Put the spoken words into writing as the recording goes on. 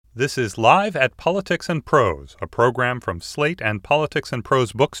This is Live at Politics and Prose, a program from Slate and Politics and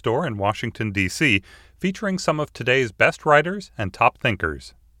Prose bookstore in Washington, D.C., featuring some of today's best writers and top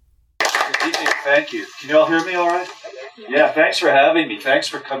thinkers. Good evening. Thank you. Can you all hear me all right? Yeah, thanks for having me. Thanks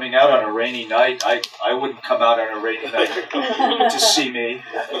for coming out on a rainy night. I wouldn't come out on a rainy night to see me.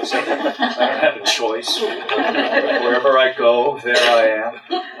 I don't have a choice. Wherever I go, there I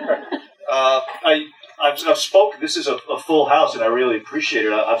am. I've spoken, this is a full house, and I really appreciate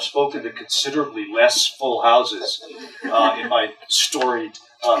it. I've spoken to considerably less full houses in my storied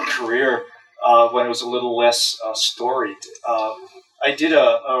career when it was a little less storied. I did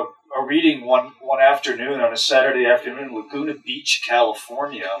a reading one afternoon, on a Saturday afternoon in Laguna Beach,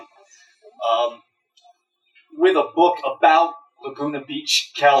 California, with a book about Laguna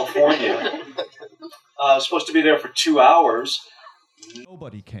Beach, California. I was supposed to be there for 2 hours.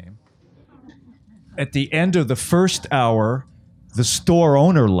 Nobody came. At the end of the first hour, the store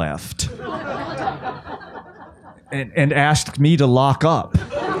owner left and asked me to lock up.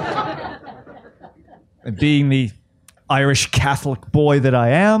 And being the Irish Catholic boy that I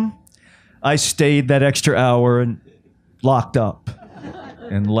am, I stayed that extra hour and locked up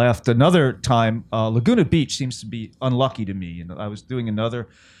and left. Another time, Laguna Beach seems to be unlucky to me. And I was doing another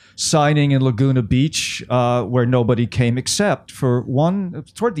signing in Laguna Beach where nobody came except for one,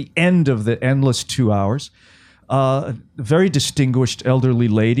 toward the end of the endless 2 hours, a very distinguished elderly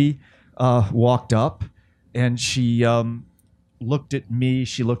lady walked up, and she looked at me,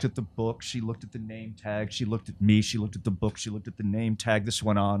 she looked at the book, she looked at the name tag, she looked at me, she looked at the book, she looked at the name tag. This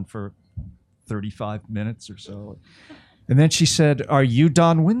went on for 35 minutes or so. And then she said, "Are you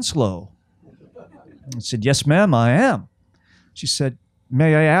Don Winslow?" I said, "Yes, ma'am, I am." She said,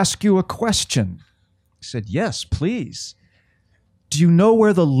 "May I ask you a question?" I said, "Yes, please." "Do you know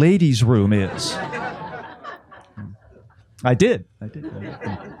where the ladies' room is?" I did.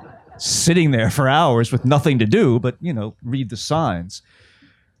 Sitting there for hours with nothing to do but, read the signs.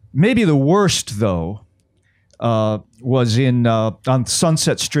 Maybe the worst, though, was on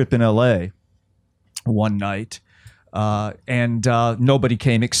Sunset Strip in L.A. one night, and nobody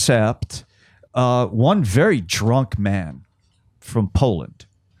came except one very drunk man from Poland.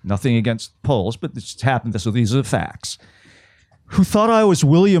 Nothing against Poles, but this just happened. So these are the facts. Who thought I was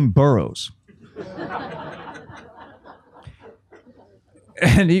William Burroughs.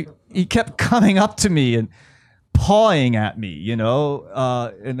 And he kept coming up to me and pawing at me, in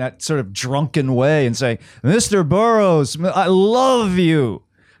that sort of drunken way and saying, "Mr. Burroughs, I love you."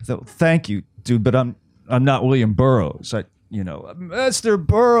 So, "Thank you, dude, but I'm not William Burroughs. Mr.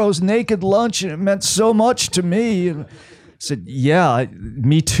 Burroughs, Naked Lunch, it meant so much to me." And I said, "Yeah,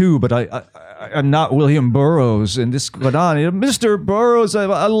 me too, but I'm not William Burroughs." And this went on. "Mr. Burroughs,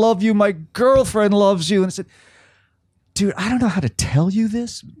 I love you. My girlfriend loves you." And I said, "Dude, I don't know how to tell you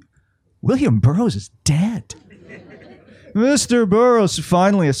this. William Burroughs is dead." "Mr. Burroughs."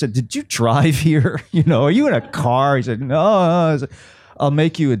 Finally, I said, "Did you drive here? Are you in a car?" He said, "No." I said, "I'll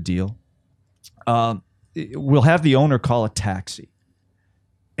make you a deal. We'll have the owner call a taxi.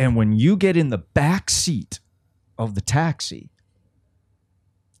 And when you get in the back seat of the taxi,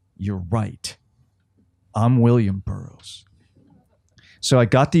 you're right. I'm William Burroughs." So I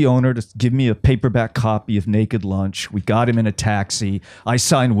got the owner to give me a paperback copy of Naked Lunch. We got him in a taxi. I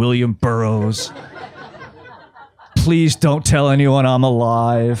signed William Burroughs. "Please don't tell anyone I'm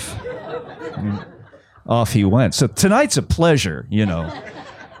alive." And off he went. So tonight's a pleasure,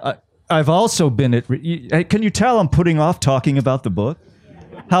 I've also been at... Can you tell I'm putting off talking about the book?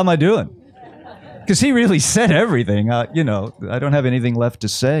 How am I doing? Because he really said everything. I don't have anything left to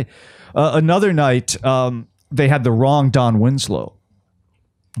say. Another night, they had the wrong Don Winslow.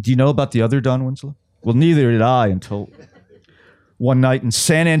 Do you know about the other Don Winslow? Well, neither did I until one night in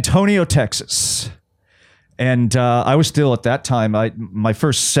San Antonio, Texas. And I was still, at that time, my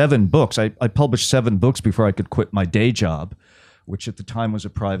first 7 books, I published 7 books before I could quit my day job, which at the time was a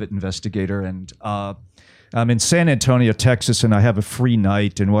private investigator. And I'm in San Antonio, Texas, and I have a free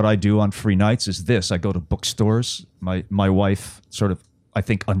night. And what I do on free nights is this. I go to bookstores. My wife sort of, I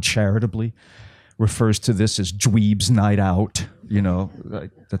think uncharitably, refers to this as dweeb's night out.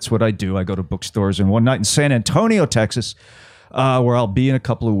 That's what I do. I go to bookstores. And one night in San Antonio, Texas, where I'll be in a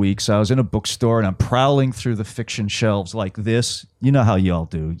couple of weeks, I was in a bookstore and I'm prowling through the fiction shelves like this. You know how y'all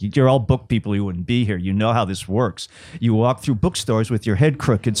do. You're all book people. You wouldn't be here. You know how this works. You walk through bookstores with your head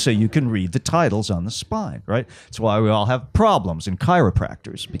crooked so you can read the titles on the spine, right? That's why we all have problems in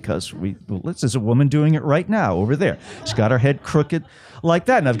chiropractors, because there's a woman doing it right now over there. She's got her head crooked like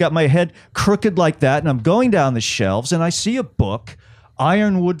that. And I've got my head crooked like that. And I'm going down the shelves and I see a book,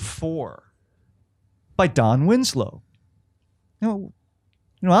 Ironwood 4, by Don Winslow.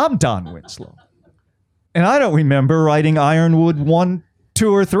 I'm Don Winslow. And I don't remember writing Ironwood 1,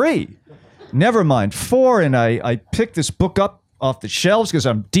 2, or 3. Never mind 4, and I picked this book up off the shelves because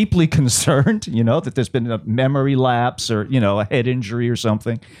I'm deeply concerned, that there's been a memory lapse or, a head injury or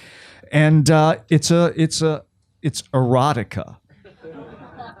something. And it's erotica.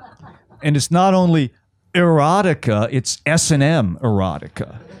 And it's not only erotica, it's S&M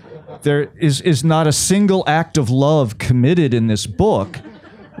erotica. There is not a single act of love committed in this book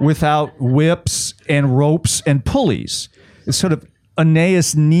without whips and ropes and pulleys. It's sort of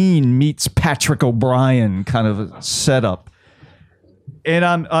Aeneas Nin meets Patrick O'Brien kind of a setup. And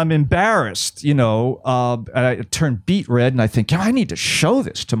I'm embarrassed, I turn beet red and I think, I need to show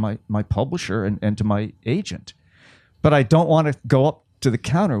this to my publisher and to my agent. But I don't want to go up to the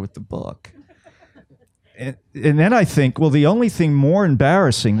counter with the book. And then I think, well, the only thing more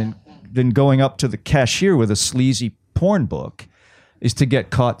embarrassing than going up to the cashier with a sleazy porn book is to get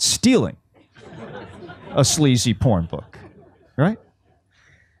caught stealing a sleazy porn book, right?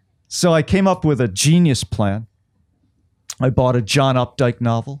 So I came up with a genius plan. I bought a John Updike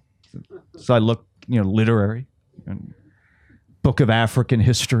novel. So I looked, literary, and book of African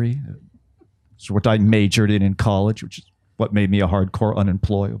history. It's what I majored in college, which is what made me a hardcore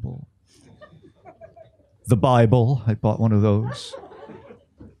unemployable. The Bible, I bought one of those.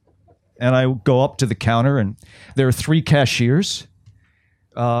 And I go up to the counter, and there are 3 cashiers.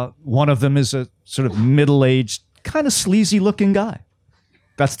 One of them is a sort of middle-aged, kind of sleazy-looking guy.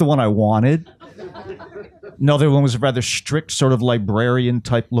 That's the one I wanted. Another one was a rather strict, sort of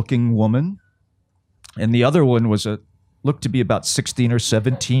librarian-type looking woman. And the other one looked to be about 16 or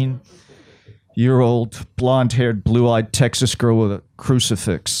 17-year-old, blonde-haired, blue-eyed Texas girl with a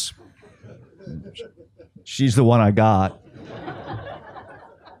crucifix. She's the one I got.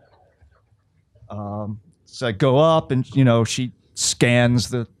 So I go up and, she scans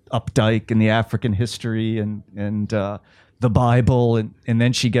the Updike and the African history and the Bible. And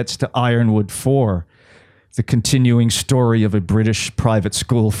then she gets to Ironwood 4, the continuing story of a British private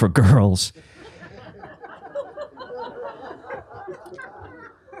school for girls.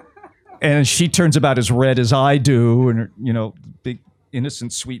 And she turns about as red as I do. And, big,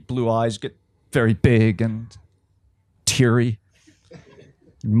 innocent, sweet blue eyes get very big and teary.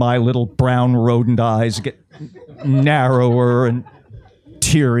 My little brown rodent eyes get narrower and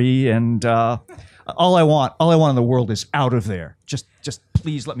teary, and all I want in the world is out of there. Just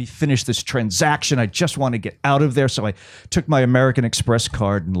please let me finish this transaction. I just want to get out of there. So I took my American Express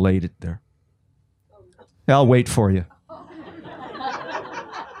card and laid it there. I'll wait for you.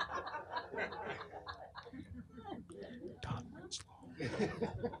 Don Winslow.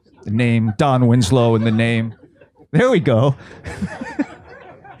 The name, Don Winslow, and the name. There we go.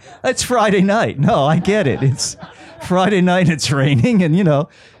 It's Friday night. No, I get it. It's Friday night, it's raining, and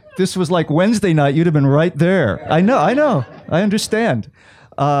this was like Wednesday night, you'd have been right there. I know. I understand.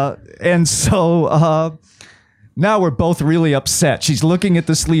 And so now we're both really upset. She's looking at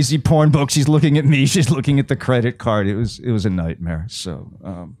the sleazy porn book. She's looking at me. She's looking at the credit card. It was a nightmare.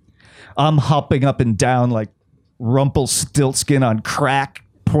 So I'm hopping up and down like Rumpelstiltskin on crack,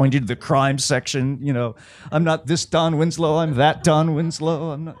 pointed to the crime section. I'm not this Don Winslow. I'm that Don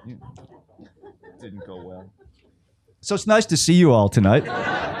Winslow. I'm not. Didn't go well. So it's nice to see you all tonight.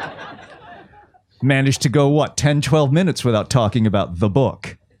 Managed to go, 10, 12 minutes without talking about the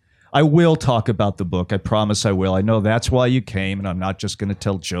book. I will talk about the book. I promise I will. I know that's why you came, and I'm not just going to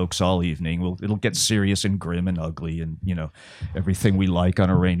tell jokes all evening. It'll get serious and grim and ugly and, everything we like on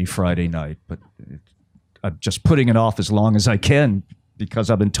a rainy Friday night. But I'm just putting it off as long as I can because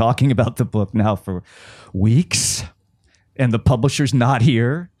I've been talking about the book now for weeks, and the publisher's not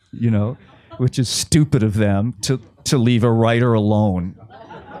here, which is stupid of them to leave a writer alone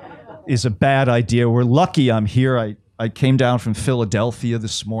is a bad idea. We're lucky I'm here. I came down from Philadelphia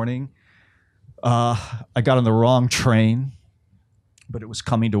this morning. I got on the wrong train, but it was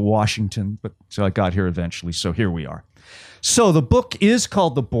coming to Washington, so I got here eventually, so here we are. So the book is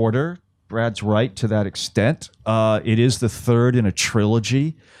called The Border. Brad's right to that extent. It is the third in a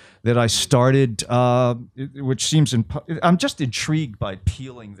trilogy that I started, which seems... I'm just intrigued by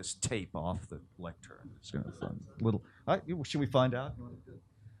peeling this tape off the lectern. It's kind of fun. Should we find out?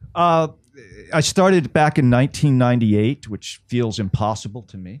 I started back in 1998, which feels impossible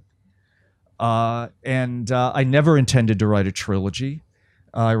to me. And I never intended to write a trilogy.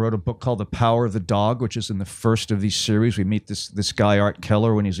 I wrote a book called The Power of the Dog, which is in the first of these series. We meet this guy, Art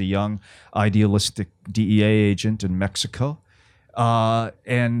Keller, when he's a young, idealistic DEA agent in Mexico.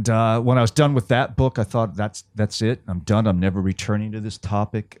 And when I was done with that book, I thought, that's it. I'm done. I'm never returning to this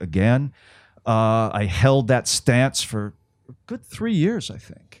topic again. I held that stance for good 3 years, I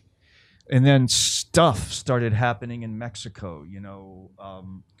think. And then stuff started happening in Mexico.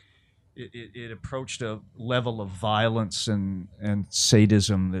 It approached a level of violence and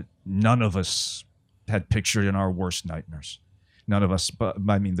sadism that none of us had pictured in our worst nightmares. None of us, but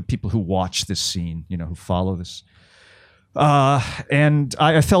I mean the people who watch this scene, who follow this. And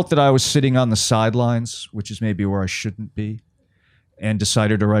I felt that I was sitting on the sidelines, which is maybe where I shouldn't be, and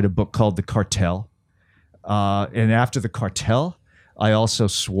decided to write a book called The Cartel. And after The Cartel, I also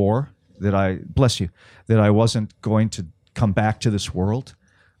swore that I wasn't going to come back to this world.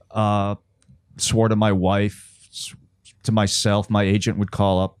 Swore to my wife, to myself. My agent would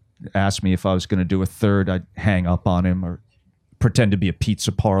call up, ask me if I was going to do a third. I'd hang up on him or pretend to be a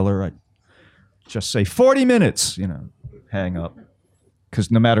pizza parlor. I'd just say 40 minutes, hang up.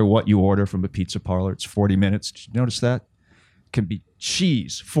 Because no matter what you order from a pizza parlor, it's 40 minutes. Did you notice that? It can be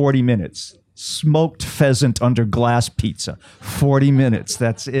cheese, 40 minutes. Smoked pheasant under glass pizza, 40 minutes.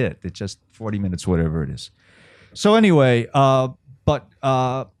 That's it. It's just 40 minutes, whatever it is. So anyway,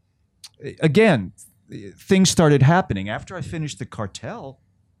 again, things started happening. After I finished The Cartel,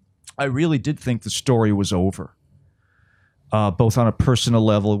 I really did think the story was over, both on a personal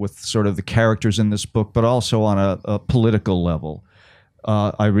level with sort of the characters in this book, but also on a political level.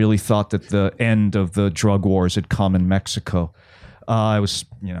 I really thought that the end of the drug wars had come in Mexico. I was,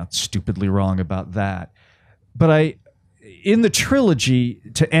 stupidly wrong about that. But in the trilogy,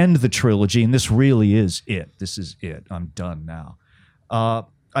 to end the trilogy, and this really is it. This is it. I'm done now.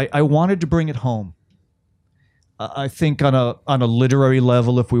 I wanted to bring it home. I think on a literary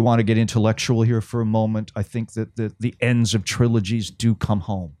level, if we want to get intellectual here for a moment, I think that the ends of trilogies do come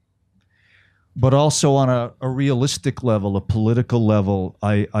home. But also on a realistic level, a political level,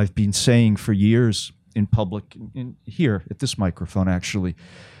 I've been saying for years in public, here at this microphone actually,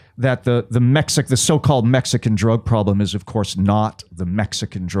 that the so-called Mexican drug problem is, of course, not the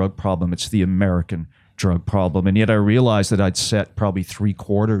Mexican drug problem. It's the American drug problem. And yet I realized that I'd set probably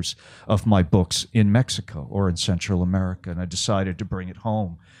 3/4 of my books in Mexico or in Central America, and I decided to bring it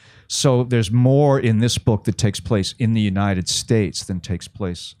home. So there's more in this book that takes place in the United States than takes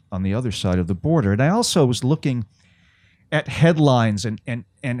place on the other side of the border. And I also was looking at headlines and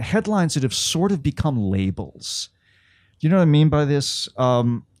headlines that have sort of become labels. Do you know what I mean by this?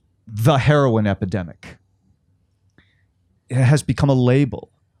 The heroin epidemic. It has become a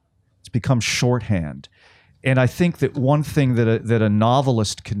label. It's become shorthand. And I think that one thing that a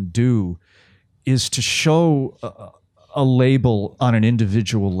novelist can do is to show a label on an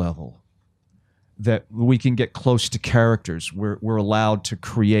individual level, that we can get close to characters. We're allowed to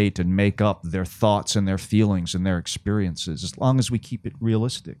create and make up their thoughts and their feelings and their experiences, as long as we keep it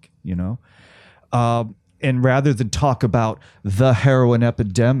realistic, And rather than talk about the heroin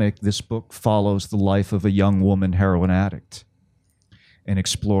epidemic, this book follows the life of a young woman heroin addict and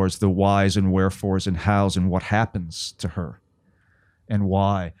explores the whys and wherefores and hows and what happens to her and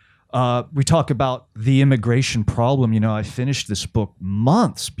why. We talk about the immigration problem. I finished this book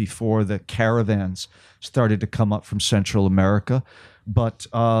months before the caravans started to come up from Central America. But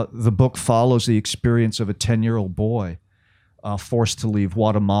the book follows the experience of a 10-year-old boy forced to leave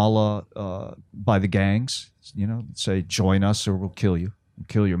Guatemala by the gangs, say, join us or we'll kill you. We'll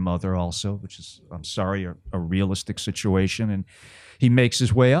kill your mother also, which is, I'm sorry, a realistic situation. And he makes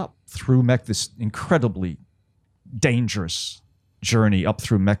his way up through this incredibly dangerous journey up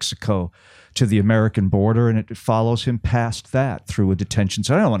through Mexico to the American border, and it follows him past that through a detention.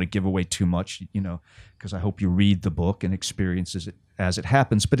 So I don't want to give away too much, because I hope you read the book and experience it as it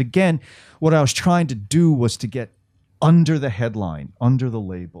happens. But again, what I was trying to do was to get under the headline, under the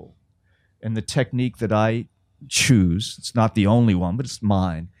label. And the technique that I choose, it's not the only one, but it's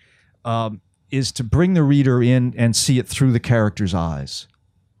mine, is to bring the reader in and see it through the character's eyes,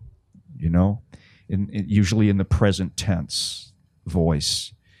 usually in the present tense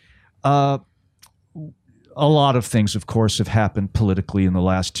voice. A lot of things, of course, have happened politically in the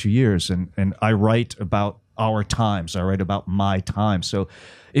last 2 years, and I write about our times. I write about my time. So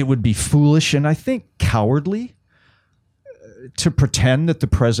it would be foolish and I think cowardly to pretend that the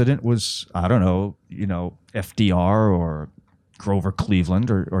president was, I don't know, FDR or Grover Cleveland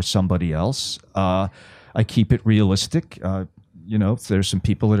or somebody else. I keep it realistic. There's some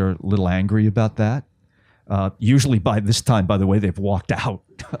people that are a little angry about that. Usually by this time, by the way, they've walked out.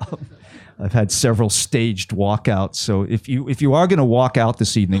 I've had several staged walkouts. So if you are going to walk out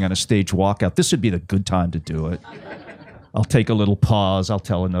this evening on a staged walkout, this would be the good time to do it. I'll take a little pause. I'll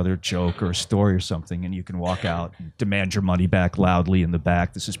tell another joke or a story or something, and you can walk out and demand your money back loudly in the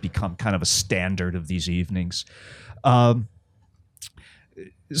back. This has become kind of a standard of these evenings.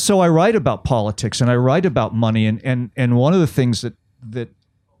 so I write about politics and I write about money, and one of the things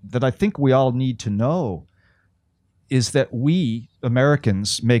that I think we all need to know is that we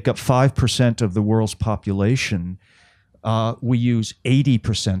Americans make up 5% of the world's population. We use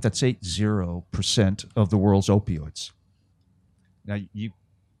 80%, that's 80% of the world's opioids. Now,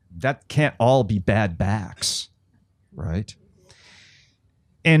 that can't all be bad backs, right?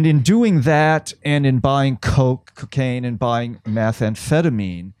 And in doing that, and in buying cocaine, and buying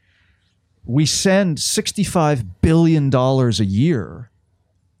methamphetamine, we send $65 billion a year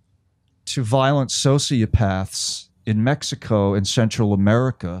to violent sociopaths in Mexico and Central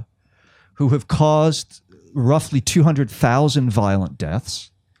America who have caused roughly 200,000 violent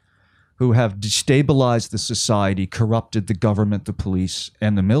deaths, who have destabilized the society, corrupted the government, the police,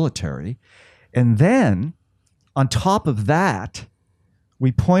 and the military. And then, on top of that,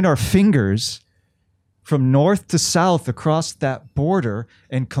 we point our fingers from north to south across that border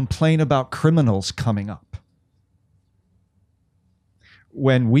and complain about criminals coming up.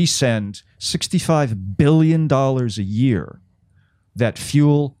 When we send $65 billion a year that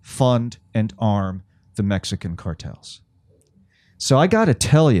fuel, fund, and arm the Mexican cartels. So I got to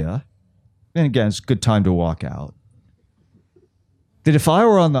tell you, and again, it's a good time to walk out, that if I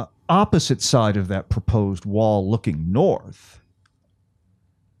were on the opposite side of that proposed wall looking north,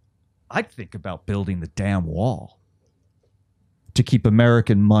 I'd think about building the damn wall to keep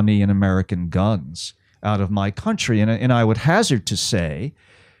American money and American guns out of my country. And I would hazard to say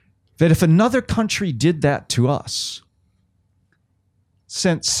that if another country did that to us,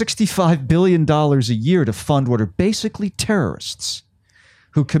 sent $65 billion a year to fund what are basically terrorists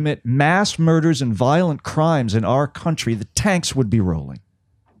who commit mass murders and violent crimes in our country, the tanks would be rolling.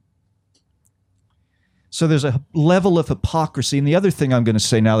 So there's a level of hypocrisy. And the other thing I'm going to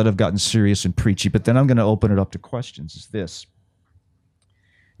say now that I've gotten serious and preachy, but then I'm going to open it up to questions, is this.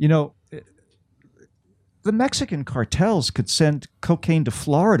 You know, the Mexican cartels could send cocaine to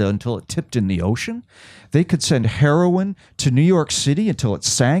Florida until it tipped in the ocean. They could send heroin to New York City until it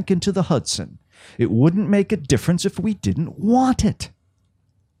sank into the Hudson. It wouldn't make a difference if we didn't want it.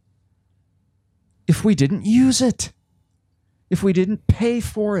 If we didn't use it. If we didn't pay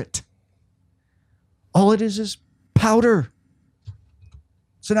for it. All it is powder.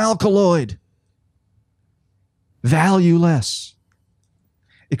 It's an alkaloid. Valueless.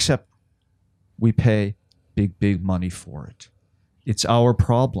 Except we pay big money for it. It's our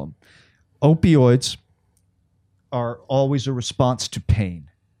problem. Opioids are always a response to pain.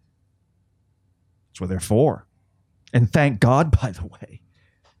 That's what they're for. And thank God, by the way,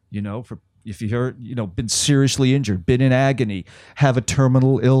 if you're, been seriously injured, been in agony, have a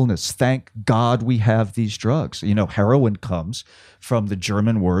terminal illness, thank God we have these drugs. Heroin comes from the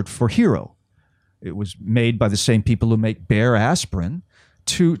German word for hero. It was made by the same people who make Bayer aspirin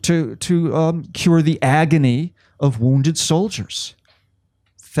to cure the agony of wounded soldiers.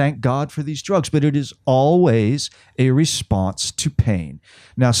 Thank God for these drugs, but it is always a response to pain.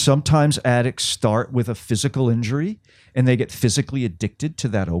 Now, sometimes addicts start with a physical injury and they get physically addicted to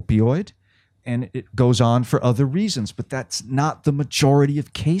that opioid, and it goes on for other reasons, but that's not the majority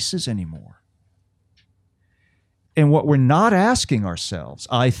of cases anymore. And what we're not asking ourselves,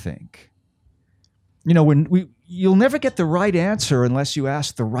 I think, you'll never get the right answer unless you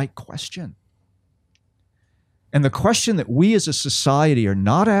ask the right question. And the question that we as a society are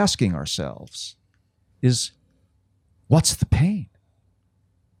not asking ourselves is, what's the pain?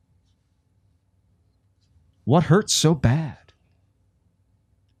 What hurts so bad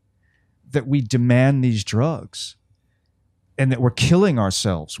that we demand these drugs and that we're killing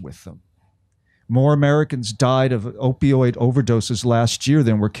ourselves with them? More Americans died of opioid overdoses last year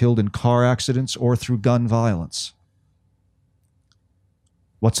than were killed in car accidents or through gun violence.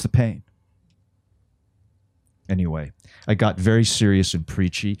 What's the pain? Anyway, I got very serious and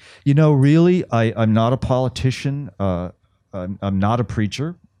preachy. Really, I'm not a politician. I'm not a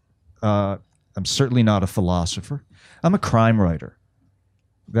preacher. I'm certainly not a philosopher. I'm a crime writer.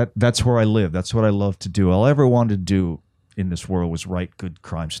 That's where I live. That's what I love to do. All I ever wanted to do in this world was write good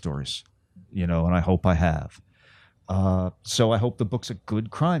crime stories, and I hope I have. So I hope the book's a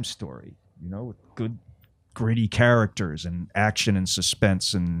good crime story, with good, gritty characters and action and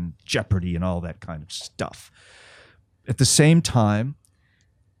suspense and jeopardy and all that kind of stuff. At the same time,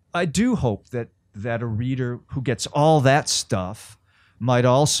 I do hope that a reader who gets all that stuff might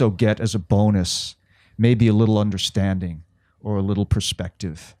also get as a bonus maybe a little understanding or a little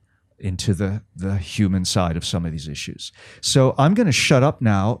perspective into the human side of some of these issues. So I'm going to shut up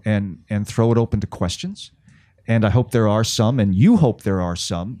now and throw it open to questions. And I hope there are some, and you hope there are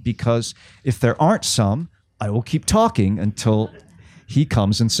some, because if there aren't some, I will keep talking until he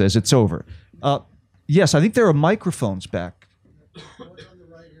comes and says it's over. Yes, I think there are microphones back. One on the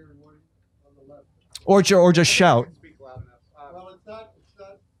right here and one on the left. Or just shout. Well, it's not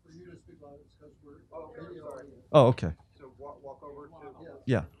for you to speak loud. It's because we're video audience. Oh, okay. So walk over to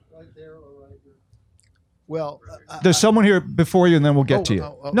Yeah. right there or right here. Well, There's someone here before you, and then we'll get to you.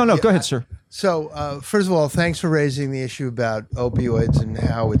 No, yeah, go ahead, sir. So, first of all, thanks for raising the issue about opioids and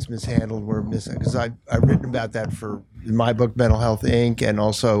how it's mishandled. Because I've written about that in my book, Mental Health Inc., and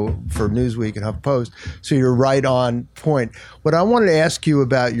also for Newsweek and HuffPost. So you're right on point. What I wanted to ask you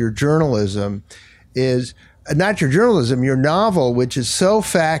about your journalism is not your journalism, your novel, which is so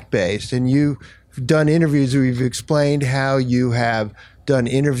fact-based, and you've done interviews where you've explained how you have done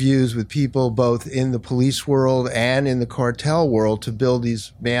interviews with people both in the police world and in the cartel world to build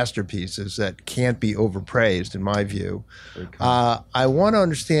these masterpieces that can't be overpraised, in my view. I want to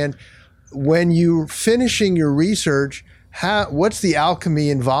understand, when you're finishing your research, what's the alchemy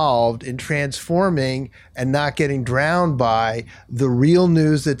involved in transforming and not getting drowned by the real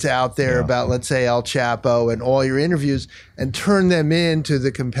news that's out there about, let's say, El Chapo and all your interviews, and turn them into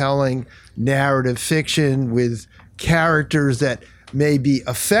the compelling narrative fiction with characters that may be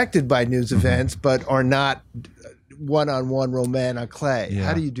affected by news events, but are not one-on-one roman à clef. Yeah.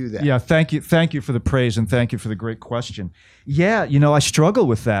 How do you do that? Yeah, thank you for the praise, and thank you for the great question. Yeah, I struggle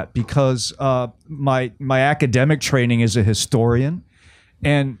with that because my academic training is a historian,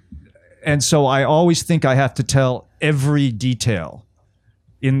 and so I always think I have to tell every detail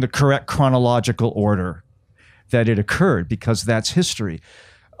in the correct chronological order that it occurred, because that's history.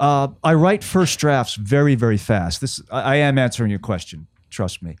 I write first drafts very, very fast. I am answering your question.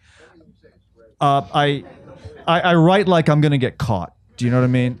 Trust me. I write like I'm going to get caught. Do you know what I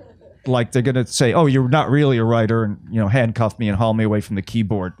mean? Like they're going to say, "Oh, you're not really a writer," and handcuff me and haul me away from the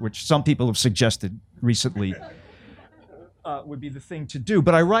keyboard, which some people have suggested recently would be the thing to do.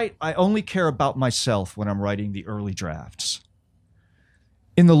 But I only care about myself when I'm writing the early drafts.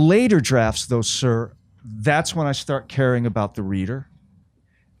 In the later drafts, though, sir, that's when I start caring about the reader.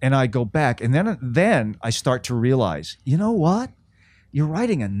 And I go back, and then I start to realize, you know what? You're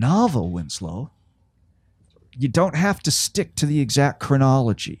writing a novel, Winslow. You don't have to stick to the exact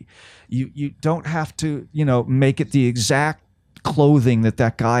chronology. You don't have to, make it the exact clothing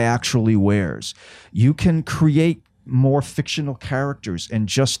that guy actually wears. You can create more fictional characters and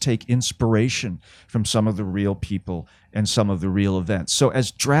just take inspiration from some of the real people and some of the real events. So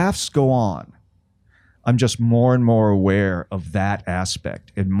as drafts go on, I'm just more and more aware of that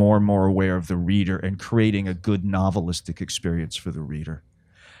aspect and more aware of the reader and creating a good novelistic experience for the reader.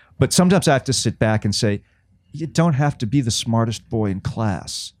 But sometimes I have to sit back and say, you don't have to be the smartest boy in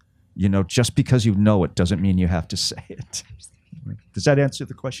class. Just because you know it doesn't mean you have to say it. Does that answer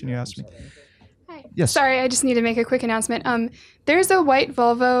the question you asked me? Hi. Yes. Sorry, I just need to make a quick announcement. There's a white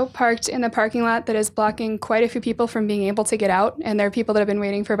Volvo parked in the parking lot that is blocking quite a few people from being able to get out, and there are people that have been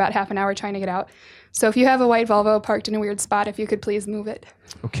waiting for about half an hour trying to get out. So if you have a white Volvo parked in a weird spot, if you could please move it.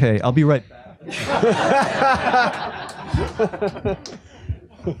 Okay, I'll be right back.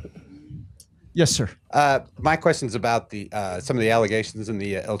 Yes, sir. My question's about some of the allegations in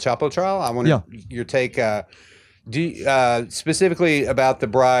the El Chapo trial. I want your take. Specifically about the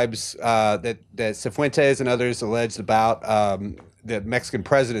bribes that Cifuentes and others alleged about the Mexican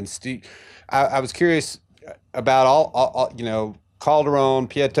presidents. I was curious about all Calderon,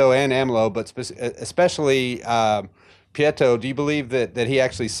 Prieto, and AMLO, but especially Prieto. Do you believe that he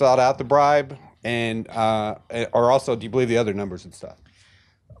actually sought out the bribe, or also do you believe the other numbers and stuff?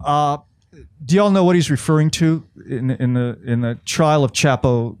 Do y'all know what he's referring to in the trial of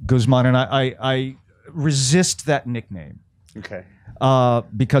Chapo Guzman? And I resist that nickname. Okay.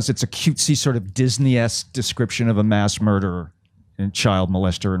 Because it's a cutesy sort of Disney-esque description of a mass murderer and child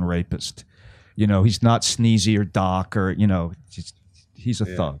molester and rapist. He's not Sneezy or Doc or, he's a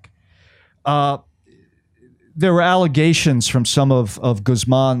thug. There were allegations from some of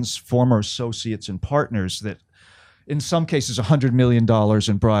Guzman's former associates and partners that in some cases $100 million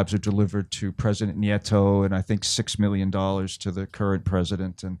in bribes are delivered to President Nieto, and I think $6 million to the current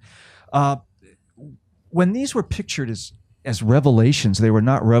president. And when these were pictured as revelations, they were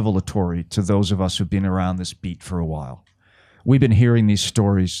not revelatory to those of us who've been around this beat for a while. We've been hearing these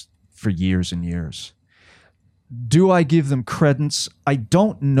stories for years and years. Do I give them credence? I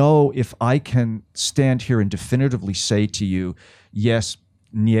don't know if I can stand here and definitively say to you, yes,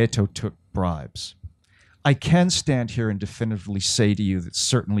 Nieto took bribes. I can stand here and definitively say to you that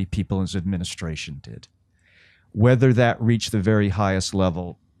certainly people in his administration did. Whether that reached the very highest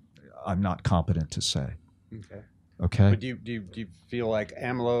level, I'm not competent to say. Okay. But do you feel like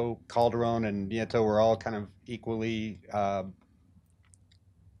AMLO, Calderon, and Nieto were all kind of equally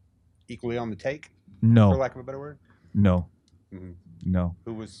equally on the take, for No, lack of a better word? no, Mhm. no.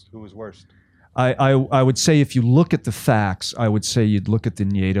 Who was worst? I would say if you look at the facts, I would say you'd look at the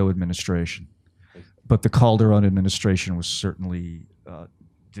Nieto administration. But the Calderon administration was certainly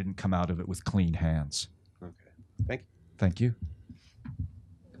didn't come out of it with clean hands. Okay. Thank you. Thank you.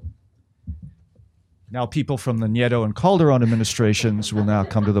 Now people from the Nieto and Calderon administrations will now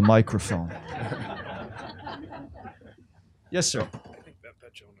come to the microphone. Yes, sir.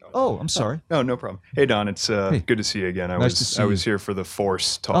 Oh, I'm sorry. No, no problem. Hey, Don, it's Hey. good to see you again. Nice to see I was you. here for the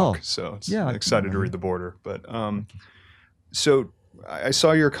Force talk, Oh, so it's yeah, I excited to remember. read The Border. But so I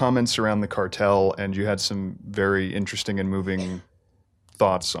saw your comments around the cartel, and you had some very interesting and moving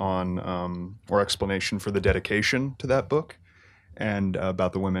thoughts on or explanation for the dedication to that book and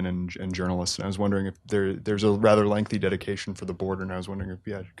about the women and journalists. And I was wondering if there's a rather lengthy dedication for The Border, and I was wondering if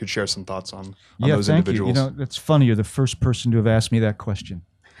you could share some thoughts on Yeah, those thank you. individuals. You know, it's funny. You're the first person to have asked me that question.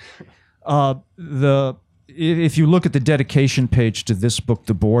 If you look at the dedication page to this book,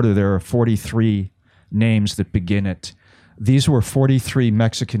 The Border, there are 43 names that begin it. These were 43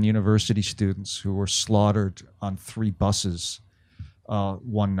 Mexican university students who were slaughtered on 3 buses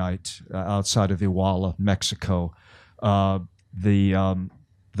one night outside of Iguala, Mexico. The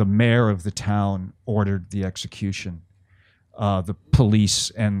mayor of the town ordered the execution. The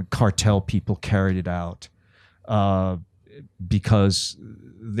police and cartel people carried it out because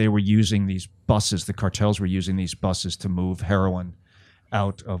they were using these buses. The cartels were using these buses to move heroin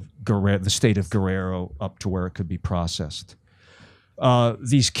out of the state of Guerrero up to where it could be processed.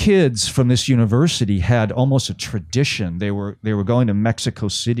 These kids from this university had almost a tradition. They were going to Mexico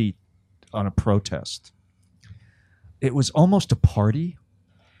City on a protest. It was almost a party.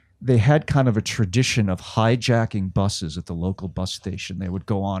 They had kind of a tradition of hijacking buses at the local bus station. They would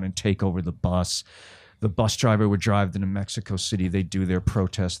go on and take over the bus. The bus driver would drive them to Mexico City. They'd do their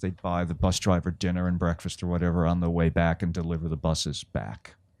protest. They'd buy the bus driver dinner and breakfast or whatever on the way back and deliver the buses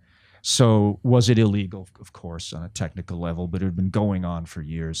back. So was it illegal? Of course, on a technical level, but it had been going on for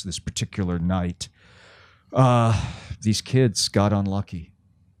years. This particular night, these kids got unlucky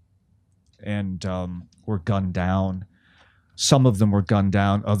and were gunned down. Some of them were gunned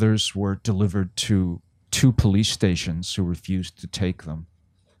down. Others were delivered to 2 police stations who refused to take them.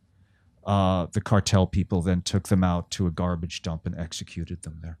 The cartel people then took them out to a garbage dump and executed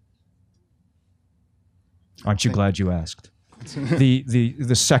them there. Aren't you glad you asked?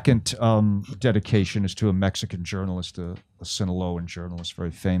 The second dedication is to a Mexican journalist, a Sinaloan journalist,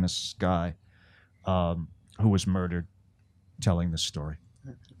 very famous guy, who was murdered telling this story.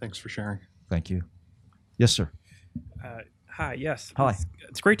 Thanks for sharing. Thank you. Yes, sir. Hi, yes. Hi.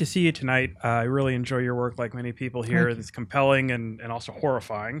 It's great to see you tonight. I really enjoy your work like many people here. Thank you. It's compelling and also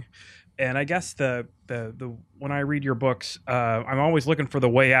horrifying. And I guess the when I read your books, I'm always looking for the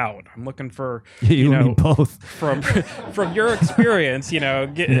way out. I'm looking for You and me both. from your experience,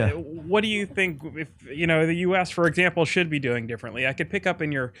 Yeah. what do you think if the U.S., for example, should be doing differently? I could pick up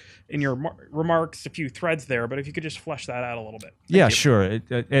in your remarks a few threads there, but if you could just flesh that out a little bit. Yeah, Thank you. sure.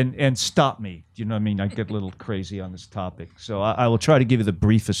 And stop me. You know what I mean? I get a little crazy on this topic. So I will try to give you the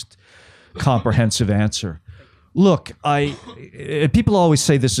briefest comprehensive answer. Look, people always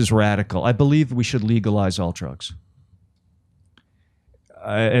say this is radical. I believe we should legalize all drugs.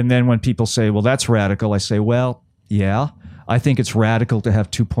 And then when people say, well, that's radical, I say, well, yeah, I think it's radical to have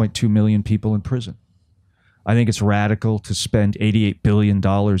 2.2 million people in prison. I think it's radical to spend $88 billion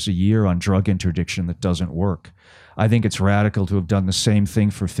a year on drug interdiction that doesn't work. I think it's radical to have done the same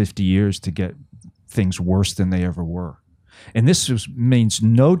thing for 50 years to get things worse than they ever were. And this means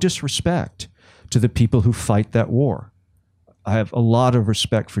no disrespect to the people who fight that war. I have a lot of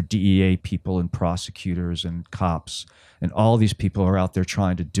respect for DEA people and prosecutors and cops, and all these people are out there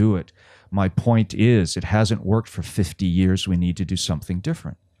trying to do it. My point is, it hasn't worked for 50 years. We need to do something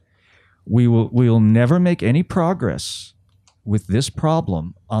different. We will never make any progress with this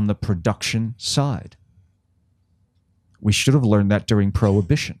problem on the production side. We should have learned that during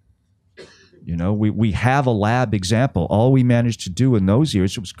Prohibition. We have a lab example. All we managed to do in those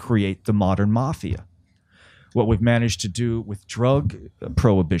years was create the modern mafia. What we've managed to do with drug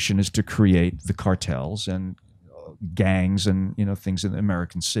prohibition is to create the cartels and gangs and things in the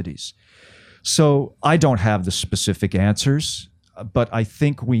American cities. So I don't have the specific answers, but I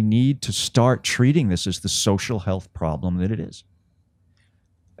think we need to start treating this as the social health problem that it is,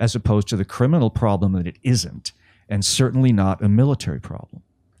 as opposed to the criminal problem that it isn't, and certainly not a military problem.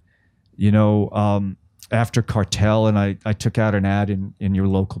 After cartel, and I took out an ad in your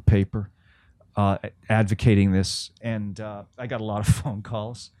local paper advocating this, and I got a lot of phone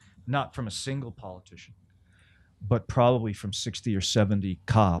calls, not from a single politician, but probably from 60 or 70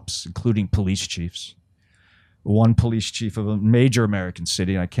 cops, including police chiefs. One police chief of a major American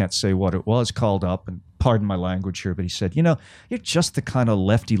city, and I can't say what it was, called up, and pardon my language here, but he said, you know, you're just the kind of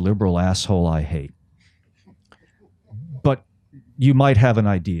lefty liberal asshole I hate. But you might have an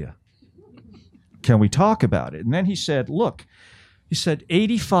idea. Can we talk about it? And then he said, look, he said,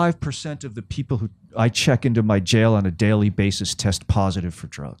 85% of the people who I check into my jail on a daily basis test positive for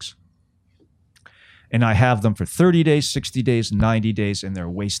drugs. And I have them for 30 days, 60 days, 90 days, and they're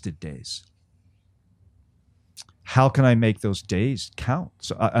wasted days. How can I make those days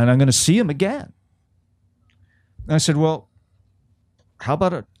count? And I'm going to see them again. And I said, well, how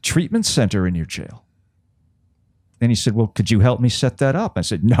about a treatment center in your jail? And he said, well, could you help me set that up? I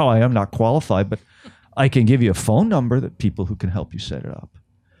said, no, I am not qualified, but I can give you a phone number that people who can help you set it up.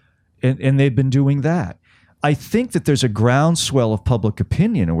 And they've been doing that. I think that there's a groundswell of public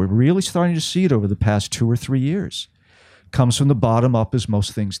opinion, and we're really starting to see it over the past 2 or 3 years. Comes from the bottom up, as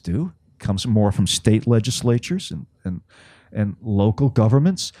most things do. Comes more from state legislatures and local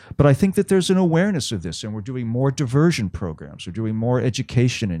governments. But I think that there's an awareness of this, and we're doing more diversion programs. We're doing more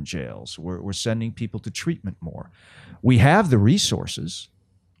education in jails. We're sending people to treatment more. We have the resources.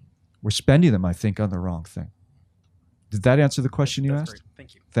 We're spending them, I think, on the wrong thing. Did that answer the question you asked? Great.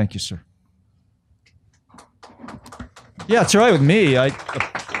 Thank you. Thank you, sir. Yeah, it's all right with me.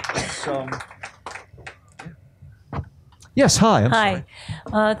 Yes, hi. I'm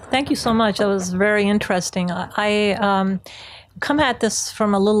Hi. Thank you so much. That was very interesting. I come at this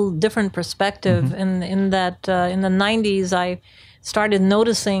from a little different perspective in that in the 90s, I started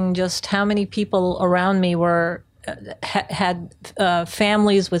noticing just how many people around me were had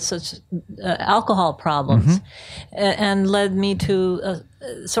families with such alcohol problems, and led me to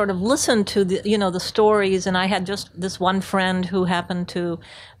sort of listen to the stories. And I had just this one friend who happened to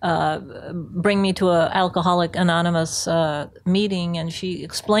bring me to a Alcoholics Anonymous meeting, and she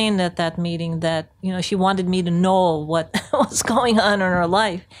explained at that meeting that she wanted me to know what was going on in her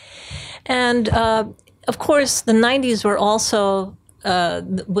life. And of course, the 90s were also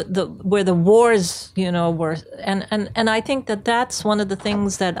where the wars, were, and I think that that's one of the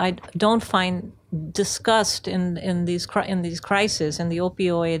things that I don't find discussed in these crises, and the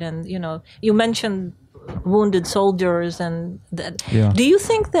opioid, and you mentioned wounded soldiers, and that. Yeah. Do you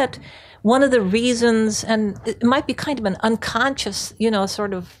think that one of the reasons, and it might be kind of an unconscious,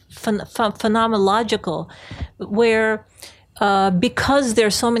 sort of phenomenological, where because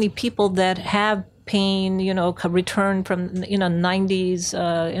there's so many people that have pain, return from 90s,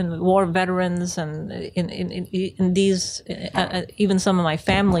 in war veterans, and in these, even some of my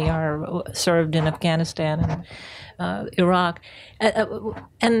family are served in Afghanistan and Iraq,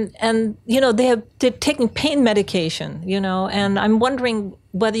 and they're taking pain medication, and I'm wondering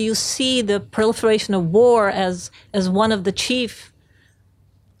whether you see the proliferation of war as one of the chief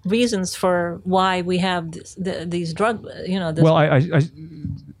reasons for why we have these drug, Well,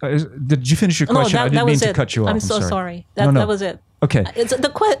 did you finish your question? No, I didn't mean to cut you off. I'm so sorry. That was it. Okay.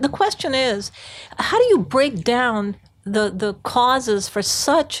 The question is, how do you break down the causes for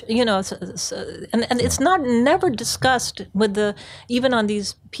such, and it's never discussed with even on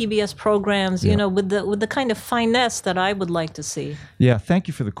these PBS programs, with the kind of finesse that I would like to see. Yeah, thank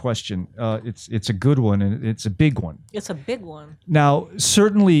you for the question. It's a good one, and it's a big one. It's a big one. Now,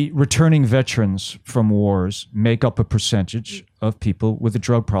 certainly returning veterans from wars make up a percentage of people with a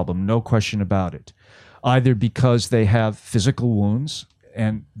drug problem, no question about it. Either because they have physical wounds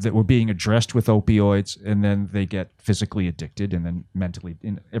and that were being addressed with opioids, and then they get physically addicted, and then mentally,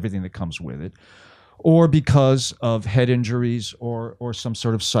 everything that comes with it, or because of head injuries or some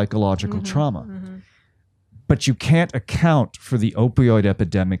sort of psychological trauma. But you can't account for the opioid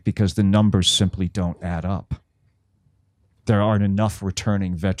epidemic because the numbers simply don't add up. There aren't enough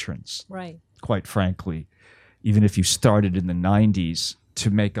returning veterans, right? Quite frankly, even if you started in the 90s, to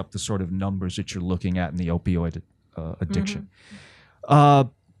make up the sort of numbers that you're looking at in the opioid addiction.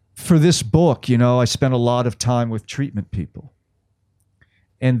 For this book, I spent a lot of time with treatment people.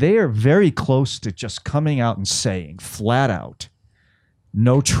 And they are very close to just coming out and saying, flat out,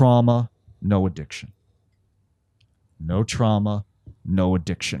 no trauma, no addiction. No trauma, no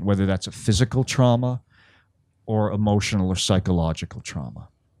addiction, whether that's a physical trauma or emotional or psychological trauma.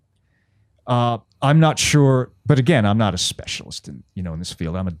 I'm not sure, but again, I'm not a specialist in this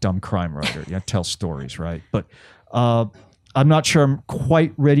field. I'm a dumb crime writer. I tell stories, right? But I'm not sure I'm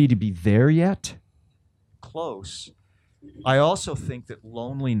quite ready to be there yet. Close. I also think that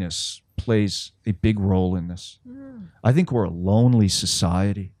loneliness plays a big role in this. I think we're a lonely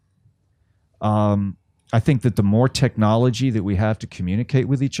society. I think that the more technology that we have to communicate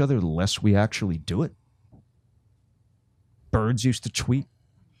with each other, the less we actually do it. birds used to tweet.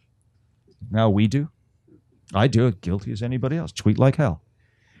 Now we do. I do it, guilty as anybody else. Tweet like hell.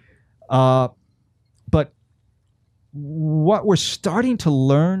 But what we're starting to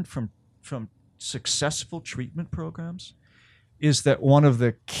learn from successful treatment programs is that one of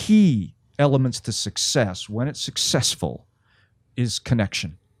the key elements to success, when it's successful, is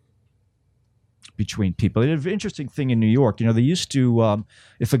connection between people. An interesting thing in New York, they used to,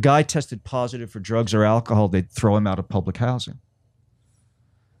 if a guy tested positive for drugs or alcohol, they'd throw him out of public housing.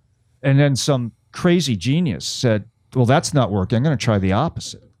 And then some crazy genius said, well, that's not working. I'm going to try the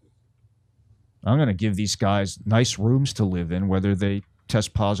opposite. I'm going to give these guys nice rooms to live in, whether they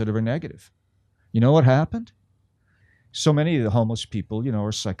test positive or negative. You know what happened? So many of the homeless people,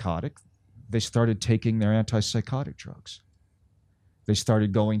 are psychotic. They started taking their antipsychotic drugs. They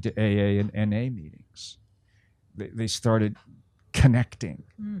started going to AA and NA meetings. They started connecting.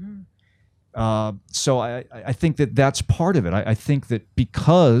 Mm-hmm. So I think that that's part of it. I think that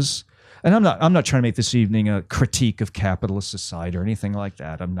because, and I'm not trying to make this evening a critique of capitalist society or anything like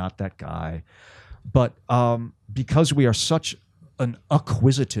that. I'm not that guy. But because we are such an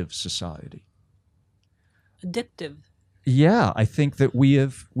acquisitive society, addictive. Yeah, I think that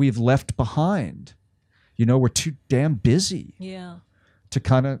we've left behind. We're too damn busy. Yeah. To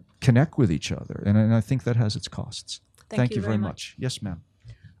kind of connect with each other, and I think that has its costs. Thank you very much. Yes, ma'am.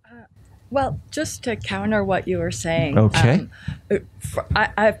 Well, just to counter what you were saying, okay.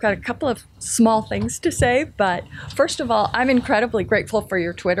 I've got a couple of small things to say, but first of all, I'm incredibly grateful for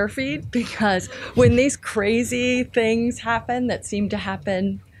your Twitter feed, because when these crazy things happen that seem to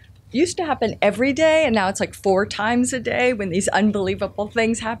happen, used to happen every day, and now it's like 4 times a day when these unbelievable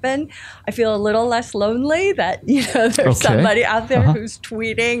things happen, I feel a little less lonely that, there's somebody out there who's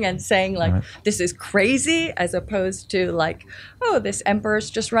tweeting and saying this is crazy, as opposed to oh, this emperor's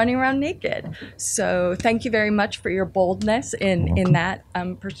just running around naked. So thank you very much for your boldness in that,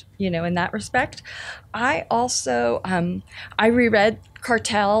 in that respect. I also, I reread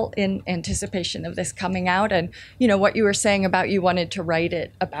Cartel in anticipation of this coming out, and what you were saying about you wanted to write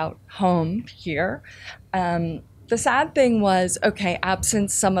it about home here. The sad thing was,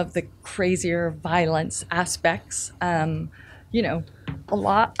 absent some of the crazier violence aspects, I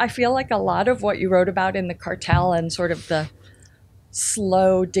feel like a lot of what you wrote about in the Cartel and sort of the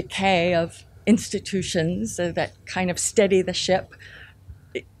slow decay of institutions that kind of steady the ship,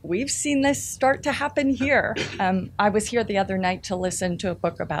 we've seen this start to happen here. I was here the other night to listen to a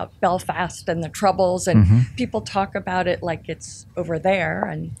book about Belfast and the Troubles, and people talk about it like it's over there.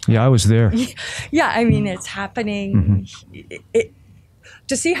 And yeah, I was there. Yeah, I mean, it's happening.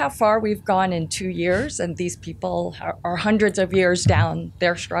 To see how far we've gone in 2 years, and these people are hundreds of years down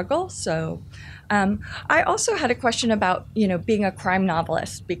their struggle. So I also had a question about, being a crime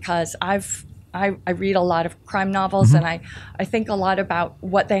novelist, because I read a lot of crime novels, and I think a lot about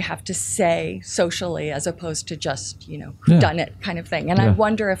what they have to say socially, as opposed to just, done it kind of thing. And I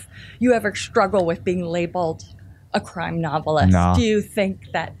wonder if you ever struggle with being labeled a crime novelist. Nah. Do you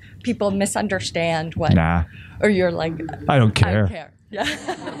think that people misunderstand what? Nah. Or you're like, I don't care. I don't care.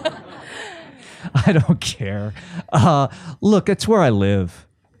 Yeah. I don't care. Look, it's where I live.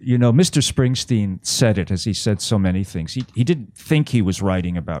 Mr. Springsteen said it, as he said so many things. He didn't think he was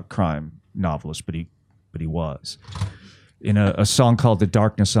writing about crime novelist, but he was, in a song called "The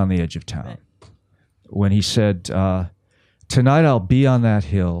Darkness on the Edge of Town," when he said, "Tonight I'll be on that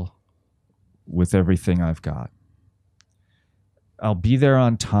hill with everything I've got. I'll be there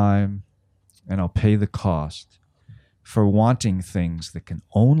on time, and I'll pay the cost for wanting things that can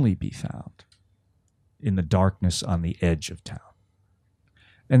only be found in the darkness on the edge of town."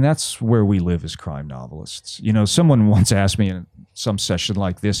 And that's where we live as crime novelists. Someone once asked me in some session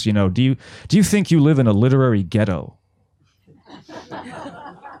like this, do you think you live in a literary ghetto?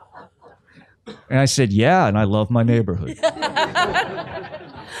 And I said, yeah, and I love my neighborhood.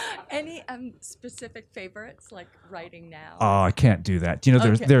 Any specific favorites, like writing now? Oh, I can't do that.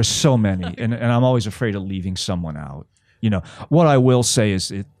 There's so many, and I'm always afraid of leaving someone out. What I will say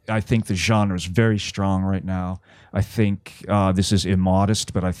is I think the genre is very strong right now. I think this is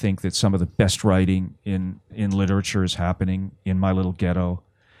immodest, but I think that some of the best writing in literature is happening in my little ghetto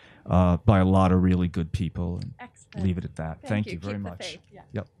by a lot of really good people. And excellent. Leave it at that. Thank you very Keep the much. faith. Yeah.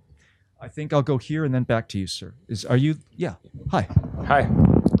 Yep. I think I'll go here and then back to you, sir. Are you? Yeah. Hi. Hi.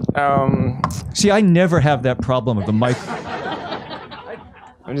 See, I never have that problem of the mic.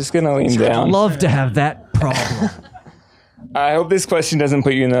 I'm just going to lean down. I'd love to have that problem. I hope this question doesn't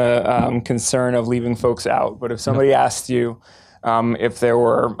put you in the concern of leaving folks out, but if somebody asked you if there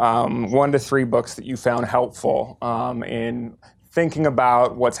were 1 to 3 books that you found helpful in thinking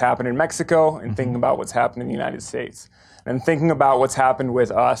about what's happened in Mexico and thinking about what's happened in the United States, and thinking about what's happened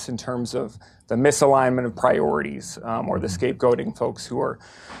with us in terms of the misalignment of priorities, or the scapegoating folks who are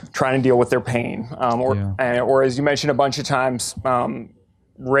trying to deal with their pain, or as you mentioned a bunch of times,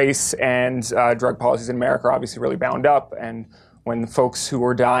 race and drug policies in America are obviously really bound up, and when folks who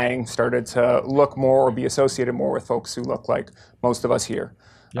were dying started to look more or be associated more with folks who look like most of us here,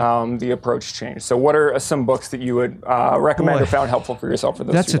 the approach changed. So what are some books that you would recommend or found helpful for yourself for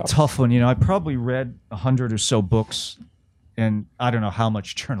those That's two a topics? tough one. I probably read 100 or so books, and I don't know how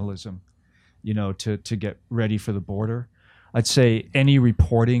much journalism, to get ready for the border. I'd say any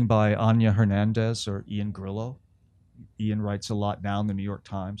reporting by Anya Hernandez or Ian Grillo. Ian writes a lot now in the New York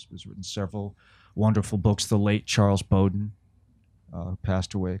Times. Has written several wonderful books. The late Charles Bowden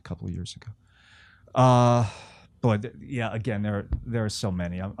passed away a couple of years ago. Again, there are so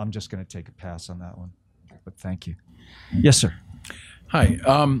many. I'm just going to take a pass on that one. But thank you. Yes, sir. Hi.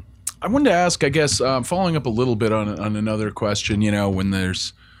 I wanted to ask, I guess, following up a little bit on another question. When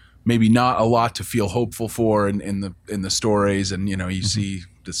there's maybe not a lot to feel hopeful for in the stories, and you see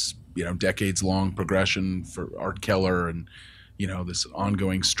this decades long progression for Art Keller, and this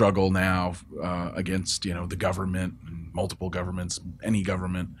ongoing struggle now against the government and multiple governments, any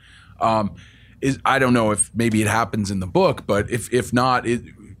government. I don't know if maybe it happens in the book, but if not,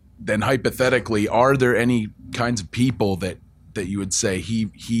 then hypothetically, are there any kinds of people that you would say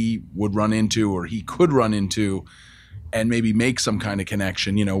he would run into, or he could run into, and maybe make some kind of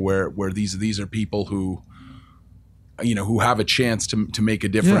connection, where these are people who have a chance to make a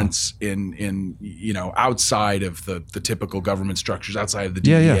difference in outside of the typical government structures, outside of the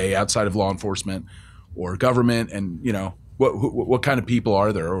DEA, outside of law enforcement or government, and what kind of people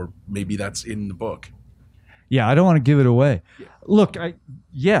are there, or maybe that's in the book. Yeah, I don't want to give it away. Look,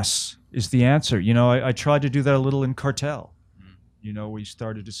 yes is the answer. I tried to do that a little in Cartel. We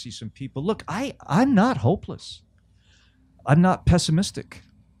started to see some people. Look, I'm not hopeless. I'm not pessimistic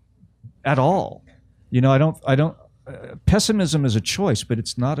at all. I don't. Pessimism is a choice, but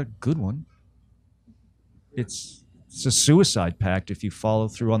it's not a good one. It's a suicide pact if you follow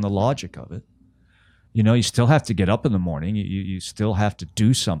through on the logic of it. You still have to get up in the morning. You still have to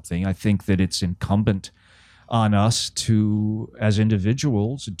do something. I think that it's incumbent on us to, as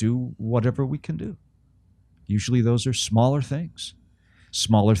individuals, do whatever we can do. Usually those are smaller things.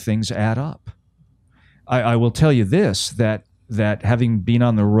 Smaller things add up. I will tell you this, that having been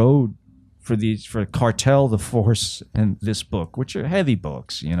on the road for Cartel, The Force, and this book, which are heavy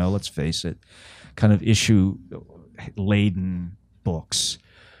books, let's face it, kind of issue-laden books,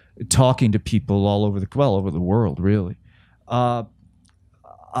 talking to people all over the world, really. I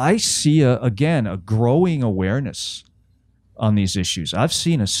see, again, a growing awareness on these issues. I've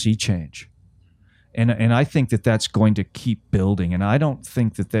seen a sea change. And I think that that's going to keep building. And I don't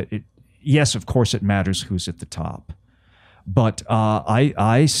think yes, of course it matters who's at the top. But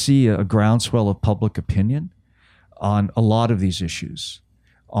I see a groundswell of public opinion on a lot of these issues,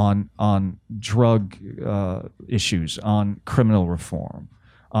 on drug issues, on criminal reform,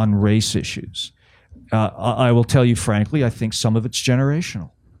 on race issues. I will tell you frankly, I think some of it's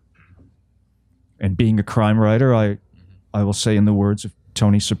generational. And being a crime writer, I will say in the words of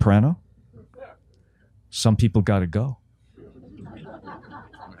Tony Soprano, some people got to go.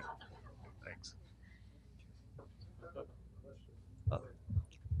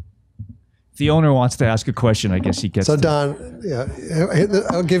 If the owner wants to ask a question, I guess he gets So Don,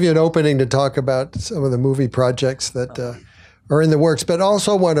 I'll give you an opening to talk about some of the movie projects that are in the works, but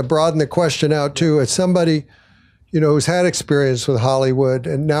also want to broaden the question out too. As somebody, who's had experience with Hollywood,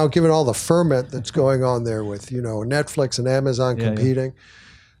 and now given all the ferment that's going on there with, Netflix and Amazon competing.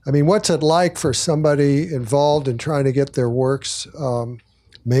 I mean, what's it like for somebody involved in trying to get their works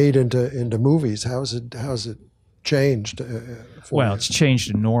made into movies? How's it changed? Well, it's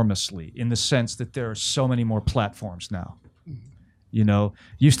changed enormously in the sense that there are so many more platforms now.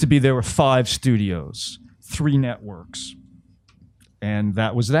 Used to be there were 5 studios, 3 networks, and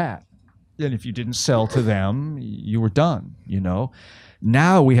that was that. And if you didn't sell to them, you were done.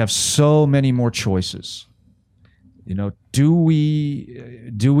 Now we have so many more choices. Do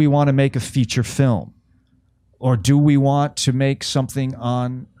we want to make a feature film, or do we want to make something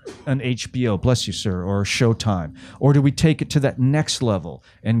on an HBO, bless you, sir, or Showtime, or do we take it to that next level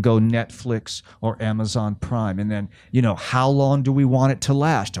and go Netflix or Amazon Prime? And then, how long do we want it to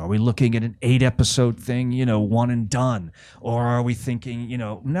last? Are we looking at an 8-episode thing, one and done, or are we thinking,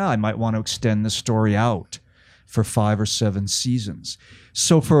 no, I might want to extend the story out for 5 or 7 seasons?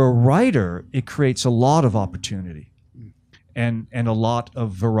 So for a writer, it creates a lot of opportunity. And a lot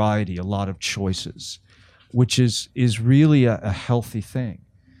of variety, a lot of choices. which is really a healthy thing.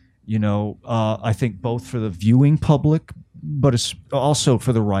 You know, I think both for the viewing public, but it's also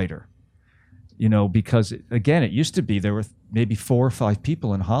for the writer. You know, because again, it used to be there were maybe 4 or 5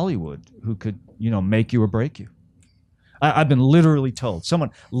 people in Hollywood who could, you know, make you or break you. I've been literally told. Someone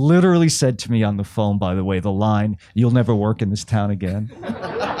literally said to me on the phone, by the way, the line, "You'll never work in this town again."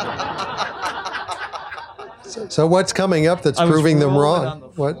 So what's coming up that's proving them wrong?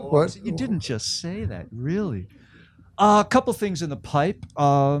 What? You didn't just say that, really. A couple things in the pipe.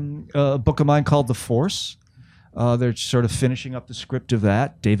 A book of mine called The Force. They're sort of finishing up the script of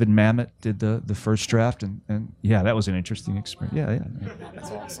that. David Mamet did the first draft, and yeah, that was an interesting experience. Yeah. That's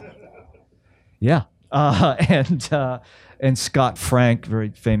awesome. Yeah, and Scott Frank, very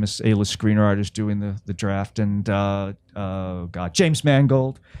famous A-list screenwriter, is doing the draft, and James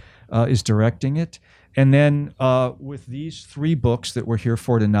Mangold is directing it. And then with these 3 books that we're here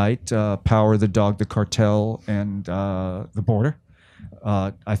for tonight, Power, the Dog, the Cartel, and The Border.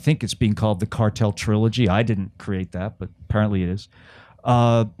 I think it's being called the Cartel Trilogy. I didn't create that, but apparently it is.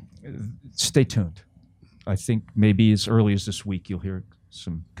 Stay tuned. I think maybe as early as this week you'll hear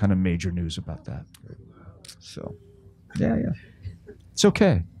some kind of major news about that. So, yeah. It's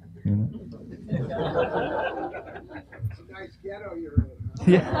okay. You know? Nice ghetto you're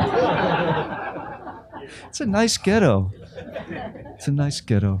in. Yeah. It's a nice ghetto. It's a nice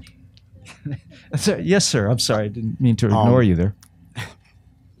ghetto. Yes, sir. I'm sorry. I didn't mean to ignore you there.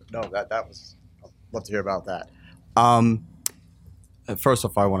 No, that was. I'd love to hear about that. First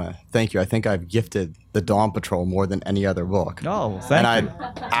off, I want to thank you. I think I've gifted The Dawn Patrol more than any other book. Oh, thank you. And I'd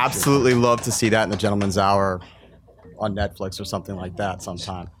absolutely love to see that in The Gentleman's Hour on Netflix or something like that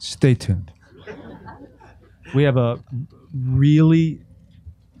sometime. Stay tuned. We have a really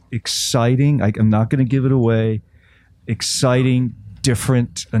exciting, I'm not going to give it away, exciting,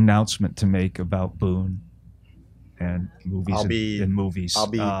 different announcement to make about Boone and movies. I'll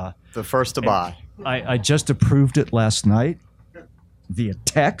be the first to buy. I just approved it last night via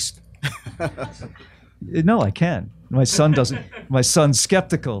text. No, I can. My son doesn't. My son's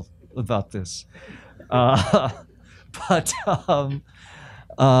skeptical about this, but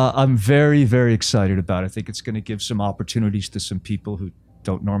I'm very, very excited about it. I think it's going to give some opportunities to some people who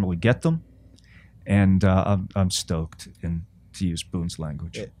don't normally get them, and I'm stoked, to use Boone's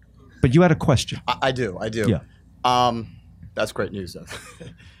language. But you had a question. I do. Yeah. That's great news, though.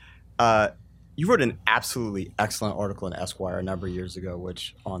 You wrote an absolutely excellent article in Esquire a number of years ago,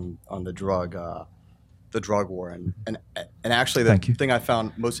 which on the drug war, and actually the thing I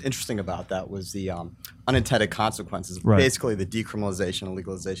found most interesting about that was the unintended consequences, basically the decriminalization and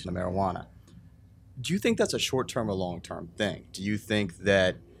legalization of marijuana. Do you think that's a short-term or long-term thing? Do you think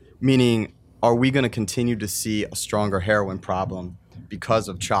that, meaning, are we going to continue to see a stronger heroin problem because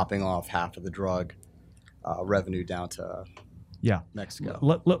of chopping off half of the drug revenue down to Mexico?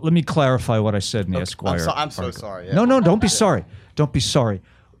 Let me clarify what I said in the Esquire. I'm so sorry. Yeah. No, don't be sorry. Don't be sorry.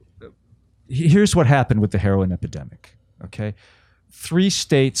 Here's what happened with the heroin epidemic, okay? 3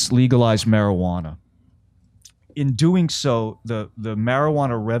 states legalized marijuana. In doing so, the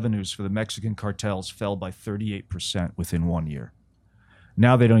marijuana revenues for the Mexican cartels fell by 38% within 1 year.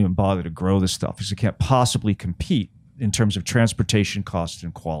 Now they don't even bother to grow this stuff because they can't possibly compete in terms of transportation costs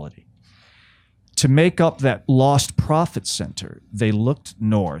and quality. To make up that lost profit center, they looked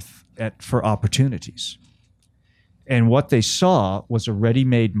north for opportunities. And what they saw was a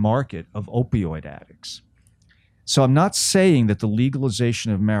ready-made market of opioid addicts. So I'm not saying that the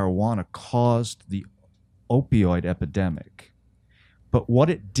legalization of marijuana caused the opioid epidemic, but what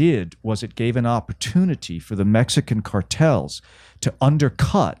it did was it gave an opportunity for the Mexican cartels to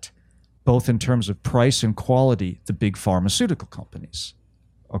undercut, both in terms of price and quality, the big pharmaceutical companies.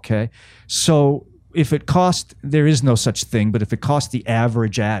 Okay? So if it cost, there is no such thing, but if it cost the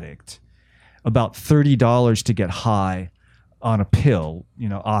average addict about $30 to get high on a pill,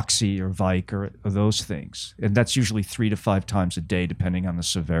 Oxy or Vicodin or those things, and that's usually 3 to 5 times a day, depending on the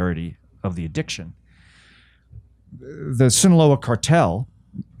severity of the addiction. The Sinaloa cartel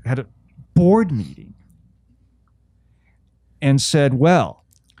had a board meeting and said, well,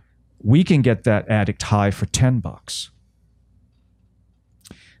 we can get that addict high for $10.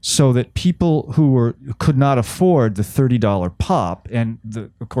 So that people who could not afford the $30 pop, and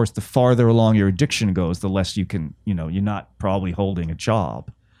of course, the farther along your addiction goes, the less you can, you're not probably holding a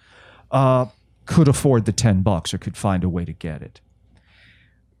job, could afford the $10 or could find a way to get it.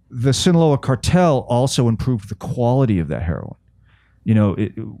 The Sinaloa cartel also improved the quality of that heroin.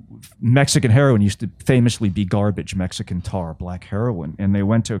 Mexican heroin used to famously be garbage, Mexican tar, black heroin, and they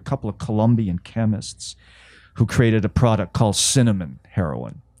went to a couple of Colombian chemists who created a product called cinnamon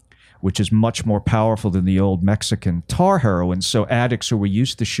heroin, which is much more powerful than the old Mexican tar heroin. So addicts who were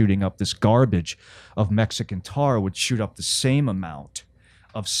used to shooting up this garbage of Mexican tar would shoot up the same amount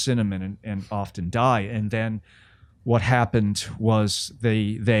of cinnamon and often die. And then what happened was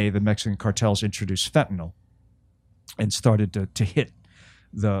the Mexican cartels introduced fentanyl and started to hit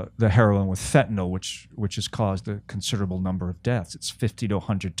the heroin with fentanyl, which has caused a considerable number of deaths. It's 50 to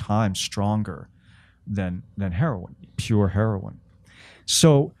 100 times stronger than heroin, pure heroin.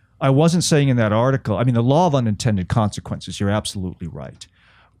 So I wasn't saying in that article, I mean, the law of unintended consequences, you're absolutely right.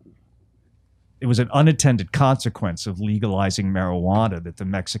 It was an unintended consequence of legalizing marijuana that the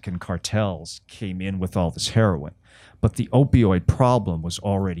Mexican cartels came in with all this heroin. But the opioid problem was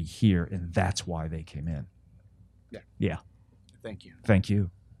already here, and that's why they came in. Yeah. Thank you. Thank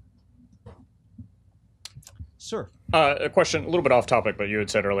you. Sir. A question, a little bit off topic, but you had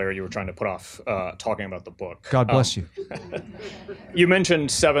said earlier you were trying to put off talking about the book. God bless you. You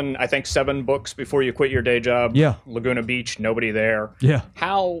mentioned seven books before you quit your day job. Yeah. Laguna Beach, Nobody There. Yeah.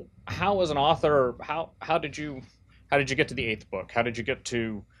 How as an author, how did you get to the 8th book? How did you get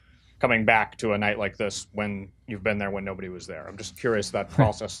to coming back to a night like this when you've been there when nobody was there? I'm just curious that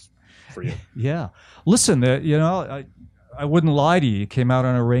process for you. Yeah. Listen, I wouldn't lie to you. It came out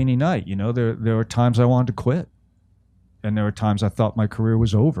on a rainy night. There were times I wanted to quit. And there were times I thought my career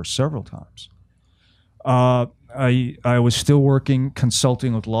was over, several times. I was still working,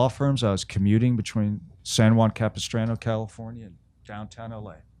 consulting with law firms. I was commuting between San Juan Capistrano, California, and downtown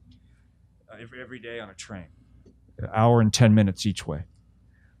LA. Every day on a train, an hour and 10 minutes each way.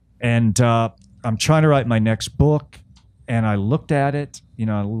 And I'm trying to write my next book, and I looked at it, a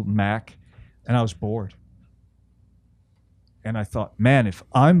little Mac, and I was bored. And I thought, man, if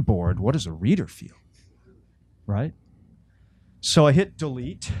I'm bored, what does a reader feel? Right? So I hit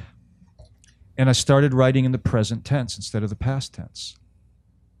delete, and I started writing in the present tense instead of the past tense.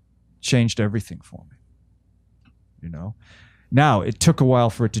 Changed everything for me. Now, it took a while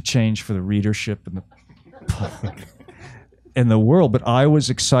for it to change for the readership and the public and the world, but I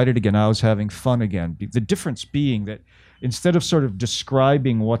was excited again. I was having fun again. The difference being that instead of sort of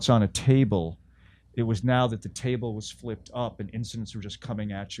describing what's on a table, it was now that the table was flipped up and incidents were just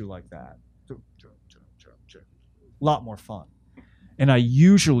coming at you like that. A lot more fun. And I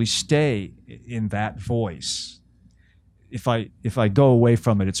usually stay in that voice. If I go away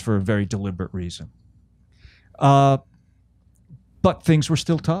from it, it's for a very deliberate reason. But things were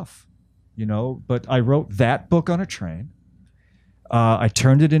still tough, But I wrote that book on a train. I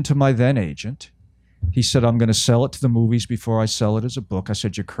turned it into my then agent. He said, I'm going to sell it to the movies before I sell it as a book. I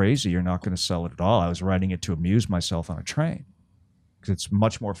said, you're crazy. You're not going to sell it at all. I was writing it to amuse myself on a train because it's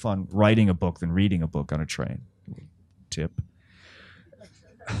much more fun writing a book than reading a book on a train. Tip.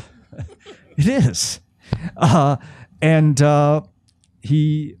 It is.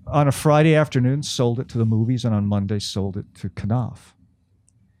 He, on a Friday afternoon, sold it to the movies, and on Monday sold it to Knopf.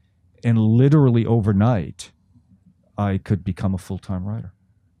 And literally overnight, I could become a full-time writer.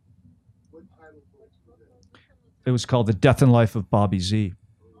 It was called The Death and Life of Bobby Z.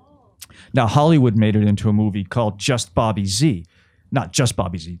 Now, Hollywood made it into a movie called Just Bobby Z. Not Just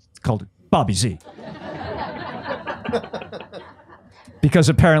Bobby Z. It's called Bobby Z. Because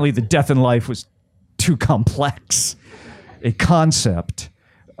apparently the death and life was too complex a concept.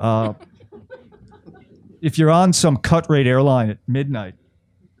 If you're on some cut-rate airline at midnight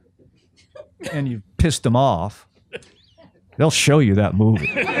and you've pissed them off, they'll show you that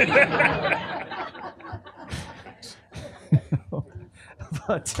movie.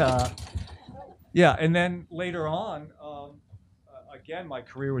 But yeah, and then later on, again, my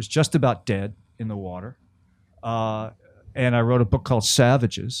career was just about dead in the water. And I wrote a book called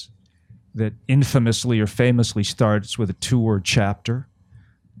Savages that infamously or famously starts with a 2-word chapter.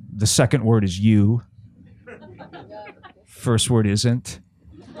 The second word is you. First word isn't.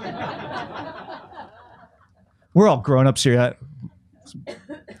 We're all grown-ups here.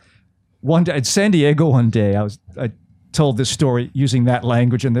 One day, in San Diego one day, I told this story using that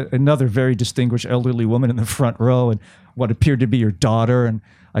language, and another very distinguished elderly woman in the front row, and what appeared to be her daughter, and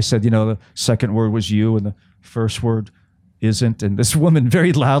I said, the second word was you, and the first word isn't, and this woman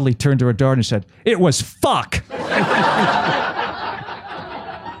very loudly turned to her daughter and said, "It was fuck."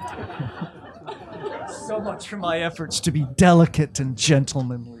 So much for my efforts to be delicate and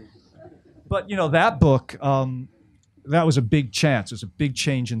gentlemanly. But, that book, that was a big chance. It was a big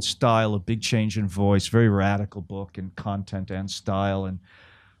change in style, a big change in voice, very radical book in content and style. And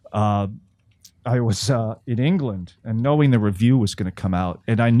I was in England, and knowing the review was going to come out,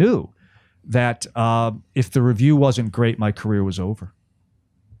 and I knew that if the review wasn't great, my career was over.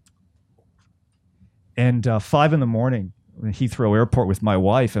 And 5 a.m, Heathrow Airport with my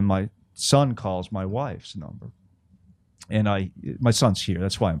wife, and my son calls my wife's number. And my son's here.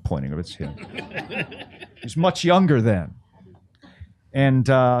 That's why I'm pointing. It's him. He's much younger then, and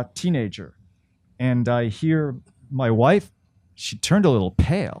teenager. And I hear my wife. She turned a little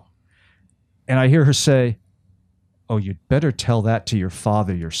pale, and I hear her say, "Oh, you'd better tell that to your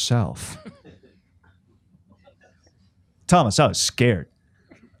father yourself." Thomas, I was scared.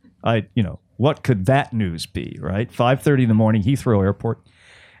 What could that news be, right? 5:30 in the morning, Heathrow Airport,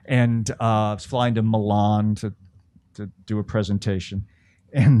 and I was flying to Milan to do a presentation,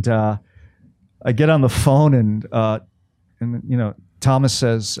 and I get on the phone, and Thomas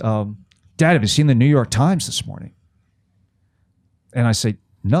says, "Dad, have you seen the New York Times this morning?" And I say,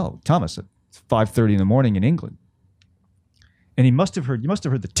 "No, Thomas, it's 5:30 in the morning in England." And you must have heard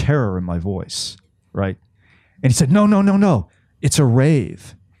the terror in my voice, right? And he said, No, it's a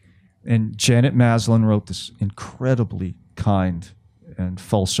rave. And Janet Maslin wrote this incredibly kind and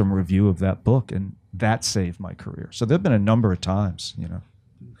fulsome review of that book, and that saved my career. So there have been a number of times,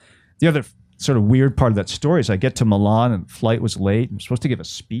 The other sort of weird part of that story is I get to Milan and the flight was late. I'm supposed to give a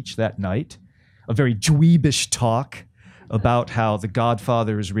speech that night, a very dweebish talk about how The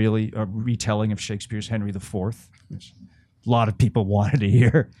Godfather is really a retelling of Shakespeare's Henry IV, which a lot of people wanted to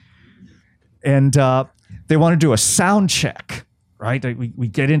hear. And they want to do a sound check, right? We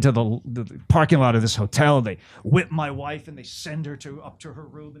get into the parking lot of this hotel, and they whip my wife, and they send her up to her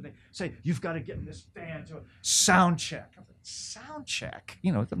room, and they say, "You've got to get in this van to a sound check." I'm like, sound check?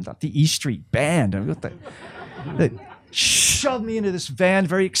 I'm not the E Street Band. They shoved me into this van,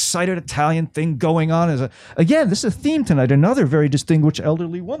 very excited Italian thing going on. Again, this is a theme tonight. Another very distinguished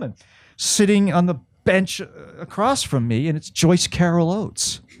elderly woman sitting on the bench across from me, and it's Joyce Carol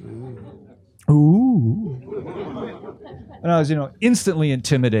Oates. Ooh. And I was, instantly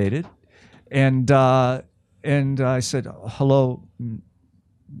intimidated. And I said, "Hello,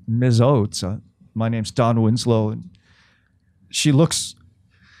 Ms. Oates. My name's Don Winslow." And she looks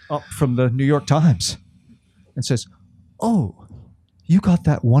up from the New York Times and says, "Oh, you got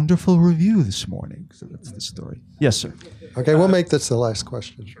that wonderful review this morning." So that's the story. Yes, sir. Okay, we'll make this the last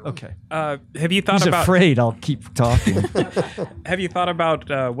question. Okay. Have you thought He's about? afraid I'll keep talking. Have you thought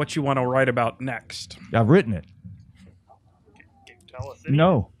about what you want to write about next? I've written it. Can you tell us?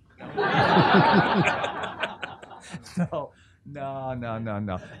 No.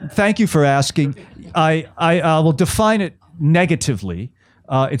 No. Thank you for asking. I will define it negatively.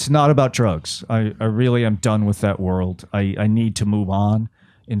 It's not about drugs. I really am done with that world. I need to move on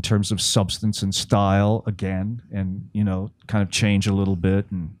in terms of substance and style again, and kind of change a little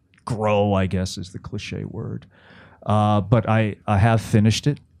bit and grow, I guess is the cliche word. But I have finished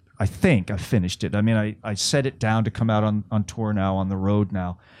it. I think I finished it. I mean, I set it down to come out on tour now, on the road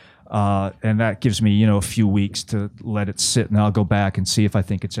now. And that gives me, a few weeks to let it sit, and I'll go back and see if I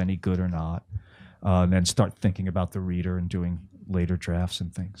think it's any good or not. And then start thinking about the reader and doing later drafts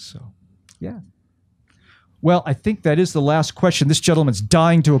and things. So, yeah. Well, I think that is the last question. This gentleman's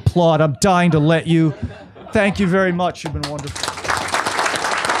dying to applaud. I'm dying to let you. Thank you very much. You've been wonderful.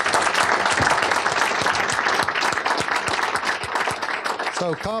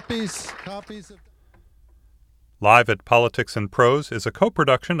 So copies of... Live at Politics and Prose is a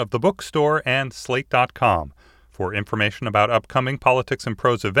co-production of The Bookstore and Slate.com. For information about upcoming Politics and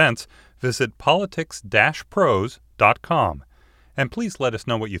Prose events, visit politics-prose.com. And please let us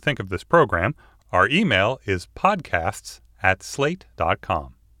know what you think of this program. Our email is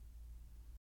podcasts@slate.com.